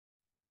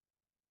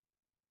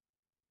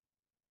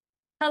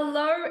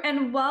Hello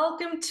and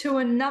welcome to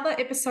another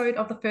episode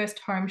of the First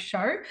Home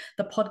Show,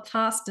 the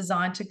podcast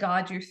designed to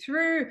guide you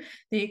through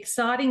the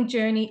exciting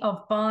journey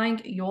of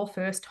buying your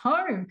first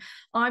home.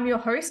 I'm your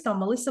host, I'm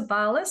Melissa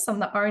Barlas. I'm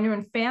the owner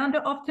and founder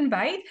of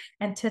Conveyed,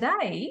 and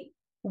today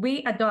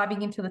we are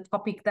diving into the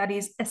topic that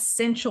is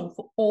essential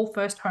for all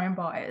first home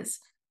buyers.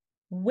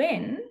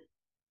 When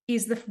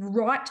is the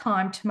right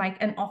time to make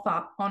an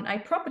offer on a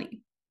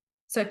property?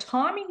 So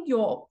timing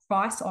your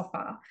price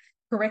offer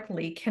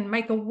correctly can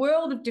make a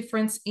world of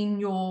difference in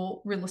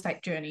your real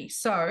estate journey.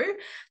 So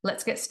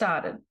let's get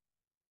started.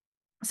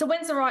 So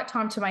when's the right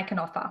time to make an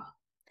offer?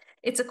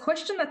 It's a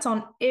question that's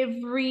on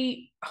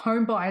every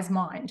home buyer's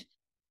mind.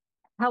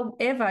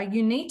 However,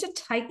 you need to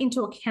take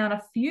into account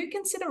a few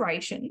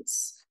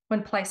considerations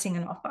when placing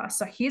an offer.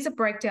 So here's a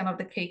breakdown of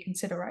the key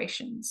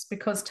considerations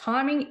because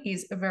timing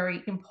is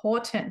very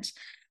important.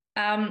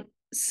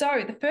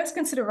 So the first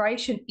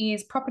consideration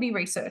is property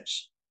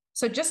research.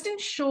 So just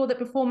ensure that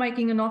before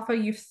making an offer,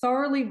 you've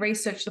thoroughly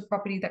researched the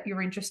property that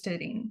you're interested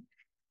in.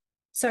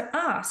 So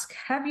ask,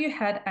 have you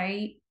had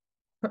a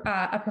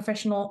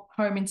professional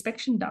home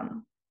inspection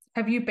done?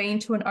 Have you been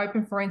to an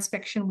open for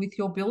inspection with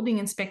your building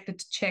inspector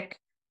to check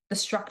the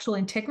structural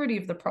integrity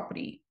of the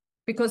property?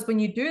 Because when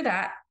you do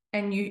that,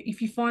 and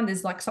if you find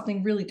there's like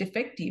something really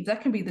defective,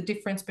 that can be the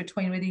difference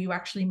between whether you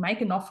actually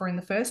make an offer in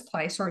the first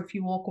place or if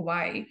you walk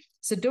away.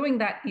 So doing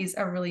that is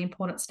a really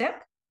important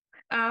step.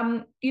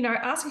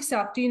 Ask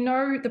yourself, do you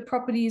know the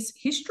property's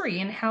history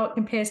and how it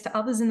compares to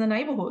others in the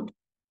neighborhood?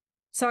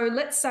 So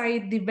let's say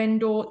the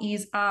vendor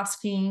is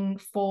asking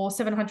for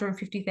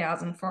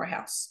 $750,000 for a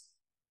house.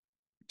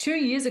 2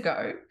 years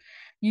ago,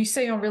 you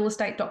see on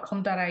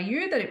realestate.com.au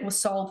that it was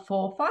sold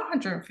for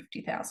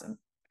 $550,000.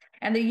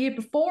 And the year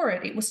before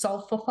it was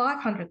sold for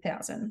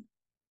 $500,000.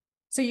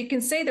 So you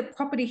can see the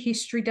property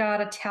history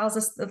data tells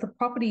us that the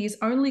property is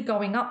only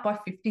going up by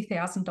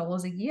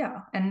 $50,000 a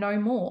year and no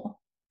more.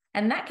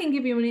 And that can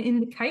give you an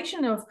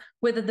indication of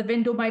whether the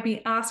vendor may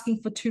be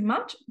asking for too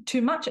much at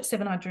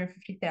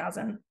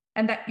 $750,000,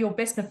 and that your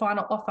best and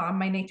final offer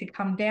may need to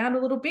come down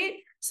a little bit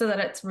so that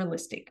it's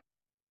realistic.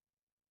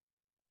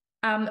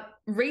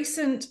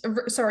 Research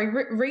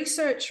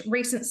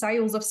recent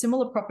sales of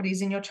similar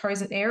properties in your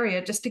chosen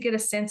area just to get a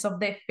sense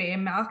of their fair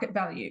market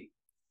value.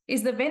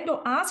 Is the vendor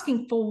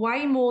asking for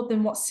way more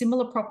than what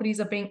similar properties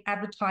are being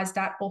advertised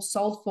at or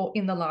sold for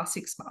in the last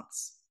 6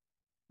 months?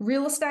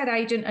 Real estate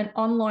agent and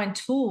online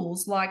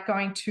tools like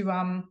going to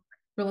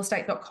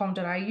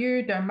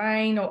realestate.com.au,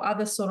 Domain, or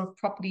other sort of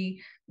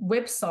property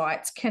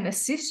websites can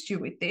assist you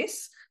with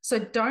this. So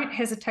don't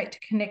hesitate to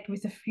connect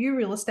with a few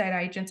real estate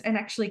agents and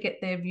actually get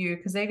their view,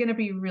 because they're going to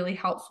be really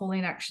helpful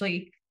in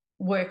actually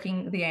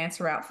working the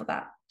answer out for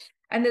that.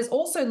 And there's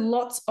also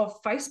lots of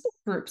Facebook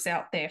groups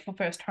out there for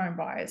first home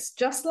buyers,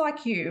 just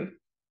like you,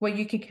 where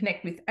you can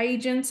connect with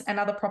agents and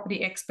other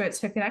property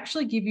experts who can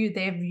actually give you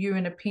their view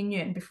and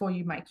opinion before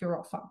you make your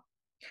offer.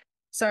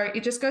 So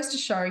it just goes to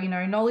show,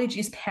 knowledge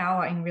is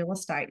power in real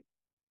estate.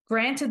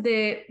 Granted,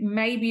 there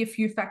may be a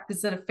few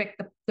factors that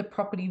affect the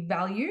property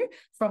value,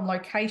 from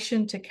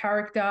location to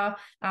character,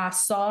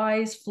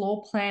 size,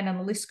 floor plan,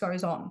 and the list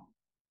goes on.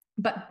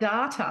 But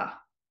data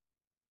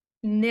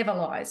never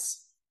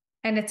lies.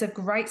 And it's a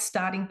great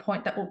starting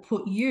point that will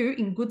put you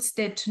in good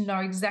stead to know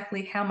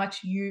exactly how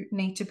much you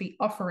need to be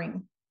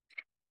offering.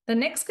 The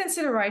next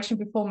consideration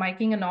before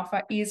making an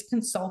offer is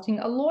consulting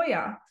a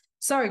lawyer.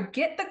 So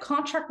get the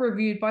contract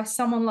reviewed by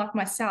someone like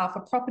myself,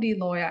 a property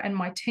lawyer, and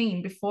my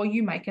team before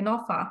you make an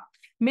offer.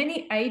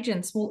 Many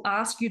agents will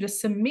ask you to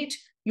submit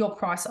your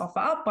price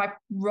offer by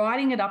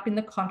writing it up in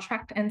the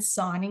contract and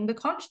signing the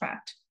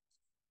contract.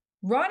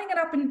 Writing it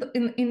up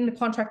in the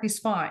contract is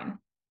fine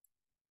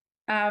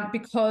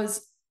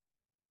because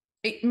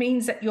it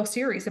means that you're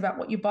serious about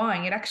what you're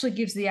buying. It actually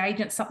gives the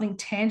agent something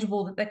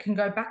tangible that they can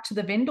go back to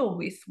the vendor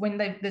with when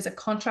there's a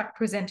contract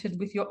presented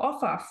with your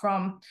offer,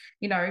 from,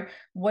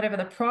 whatever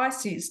the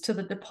price is, to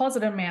the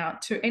deposit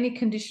amount, to any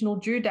conditional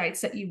due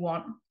dates that you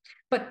want.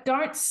 But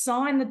don't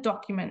sign the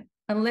document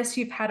unless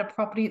you've had a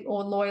property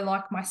or lawyer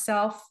like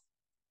myself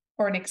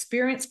or an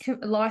experienced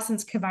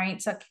licensed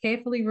conveyancer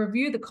carefully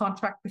review the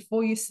contract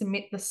before you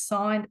submit the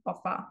signed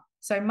offer.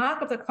 So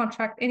mark up the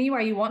contract any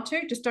way you want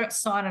to, just don't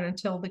sign it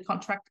until the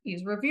contract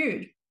is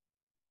reviewed.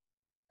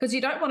 Because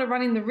you don't want to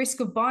run in the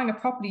risk of buying a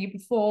property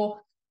before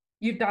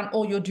you've done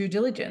all your due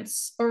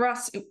diligence, or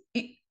else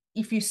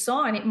if you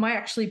sign, it may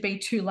actually be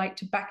too late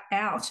to back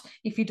out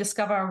if you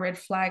discover a red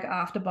flag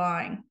after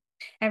buying.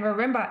 And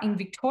remember, in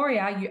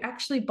Victoria, you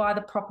actually buy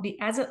the property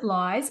as it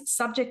lies,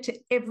 subject to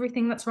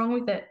everything that's wrong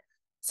with it.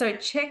 So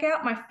check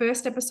out my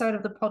first episode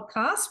of the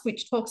podcast,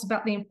 which talks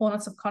about the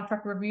importance of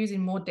contract reviews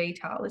in more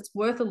detail. It's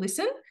worth a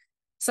listen.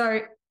 So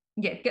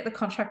yeah, get the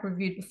contract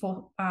reviewed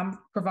before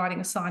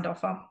providing a signed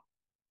offer.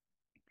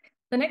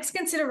 The next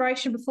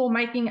consideration before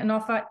making an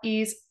offer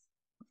is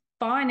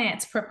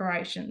finance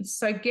preparations.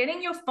 So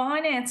getting your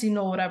finance in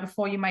order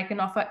before you make an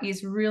offer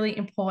is really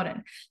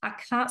important. I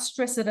can't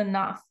stress it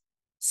enough.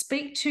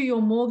 Speak to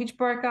your mortgage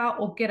broker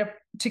or get a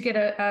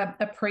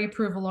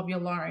pre-approval of your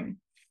loan.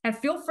 And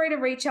feel free to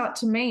reach out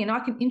to me and I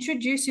can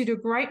introduce you to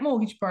great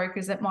mortgage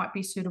brokers that might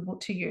be suitable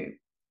to you.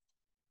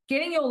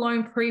 Getting your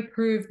loan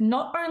pre-approved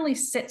not only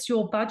sets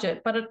your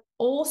budget, but it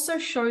also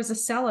shows a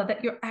seller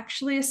that you're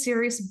actually a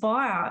serious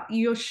buyer.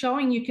 You're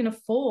showing you can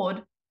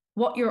afford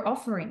what you're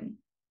offering.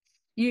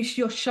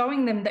 You're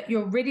showing them that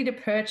you're ready to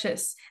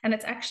purchase, and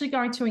it's actually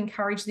going to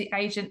encourage the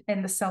agent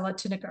and the seller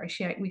to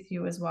negotiate with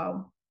you as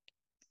well.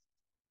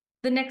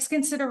 The next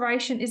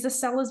consideration is the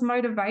seller's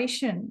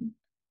motivation.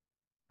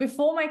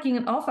 Before making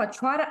an offer,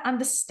 try to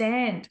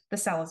understand the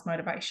seller's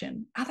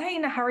motivation. Are they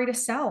in a hurry to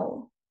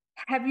sell?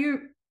 Have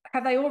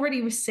they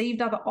already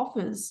received other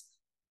offers?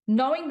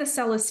 Knowing the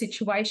seller's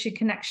situation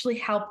can actually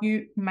help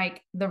you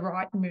make the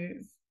right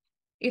move.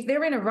 If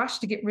they're in a rush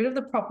to get rid of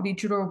the property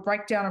due to a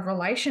breakdown of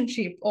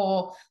relationship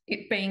or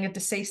it being a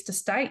deceased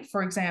estate,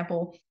 for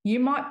example, you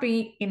might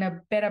be in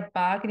a better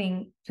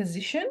bargaining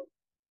position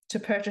to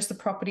purchase the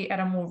property at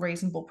a more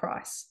reasonable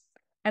price.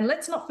 And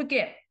let's not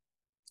forget,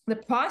 the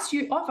price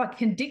you offer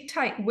can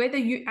dictate whether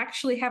you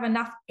actually have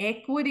enough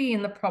equity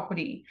in the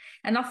property,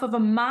 enough of a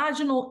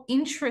marginal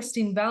interest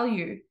in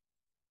value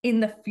in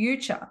the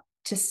future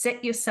to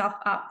set yourself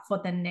up for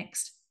the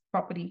next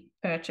property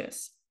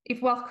purchase,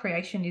 if wealth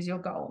creation is your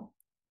goal.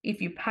 If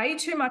you pay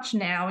too much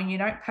now and you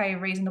don't pay a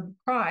reasonable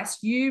price,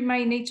 you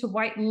may need to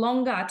wait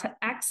longer to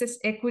access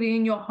equity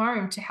in your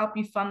home to help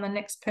you fund the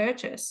next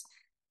purchase.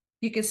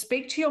 You can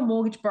speak to your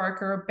mortgage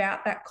broker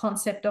about that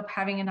concept of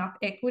having enough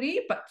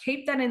equity, but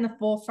keep that in the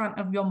forefront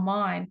of your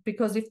mind,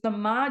 because if the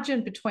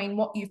margin between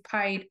what you've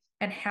paid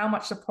and how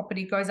much the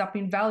property goes up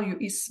in value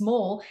is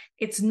small,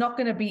 it's not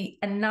going to be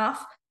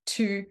enough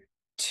to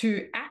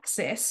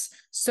access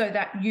so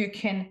that you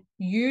can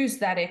use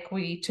that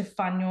equity to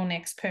fund your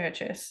next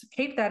purchase.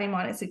 Keep that in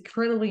mind. It's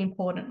incredibly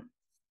important.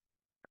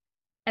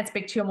 And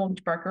speak to your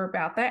mortgage broker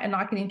about that. And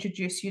I can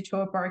introduce you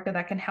to a broker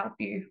that can help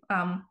you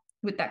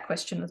with that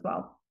question as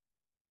well.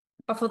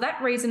 But for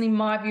that reason, in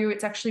my view,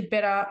 it's actually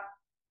better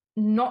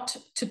not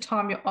to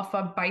time your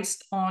offer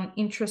based on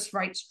interest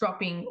rates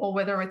dropping or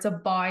whether it's a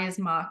buyer's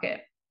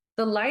market.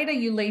 The later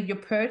you leave your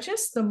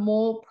purchase, the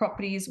more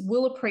properties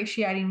will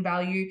appreciate in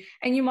value,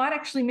 and you might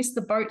actually miss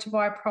the boat to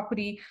buy a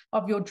property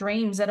of your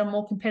dreams at a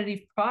more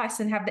competitive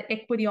price and have the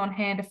equity on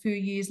hand a few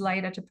years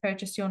later to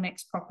purchase your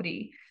next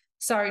property.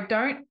 So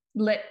don't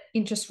let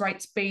interest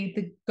rates be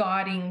the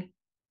guiding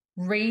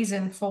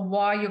reason for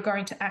why you're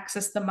going to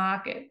access the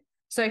market.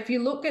 So if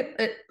you look at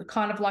it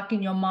kind of like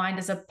in your mind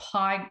as a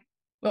pie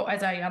or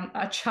as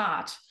a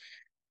chart,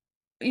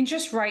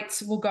 interest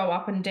rates will go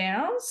up and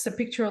down. So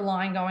picture a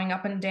line going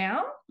up and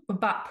down,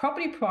 but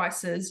property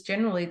prices,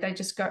 generally, they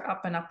just go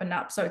up and up and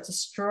up. So it's a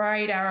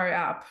straight arrow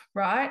up,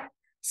 right?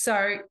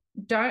 So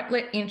don't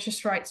let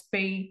interest rates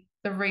be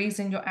the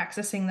reason you're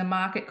accessing the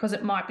market, because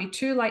it might be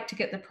too late to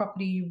get the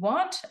property you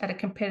want at a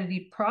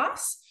competitive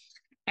price.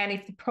 And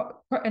if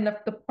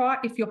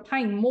you're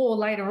paying more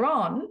later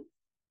on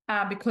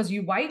because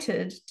you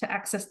waited to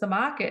access the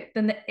market,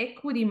 then the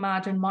equity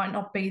margin might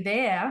not be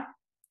there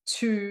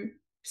to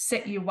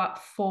set you up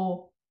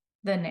for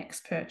the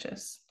next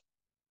purchase.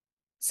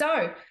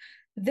 So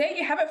there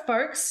you have it,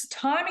 folks.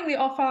 Timing the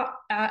offer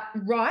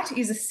right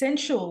is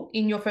essential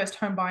in your first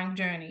home buying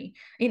journey,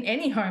 in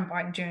any home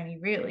buying journey,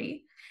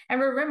 really. And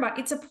remember,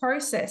 it's a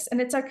process and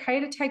it's okay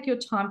to take your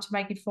time to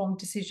make informed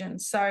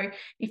decisions. So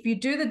if you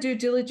do the due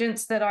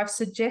diligence that I've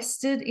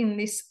suggested in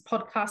this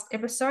podcast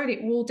episode,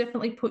 it will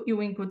definitely put you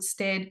in good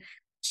stead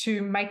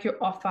to make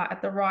your offer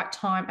at the right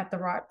time, at the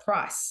right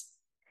price.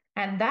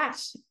 And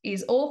that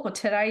is all for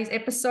today's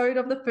episode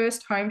of the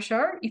First Home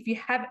Show. If you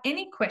have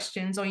any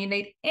questions or you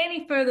need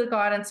any further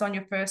guidance on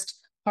your first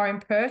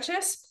home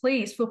purchase,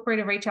 please feel free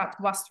to reach out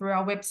to us through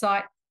our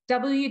website,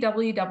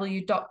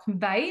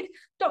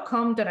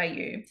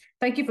 www.conveyed.com.au.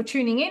 Thank you for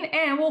tuning in,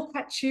 and we'll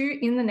catch you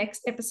in the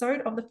next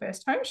episode of the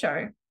First Home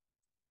Show.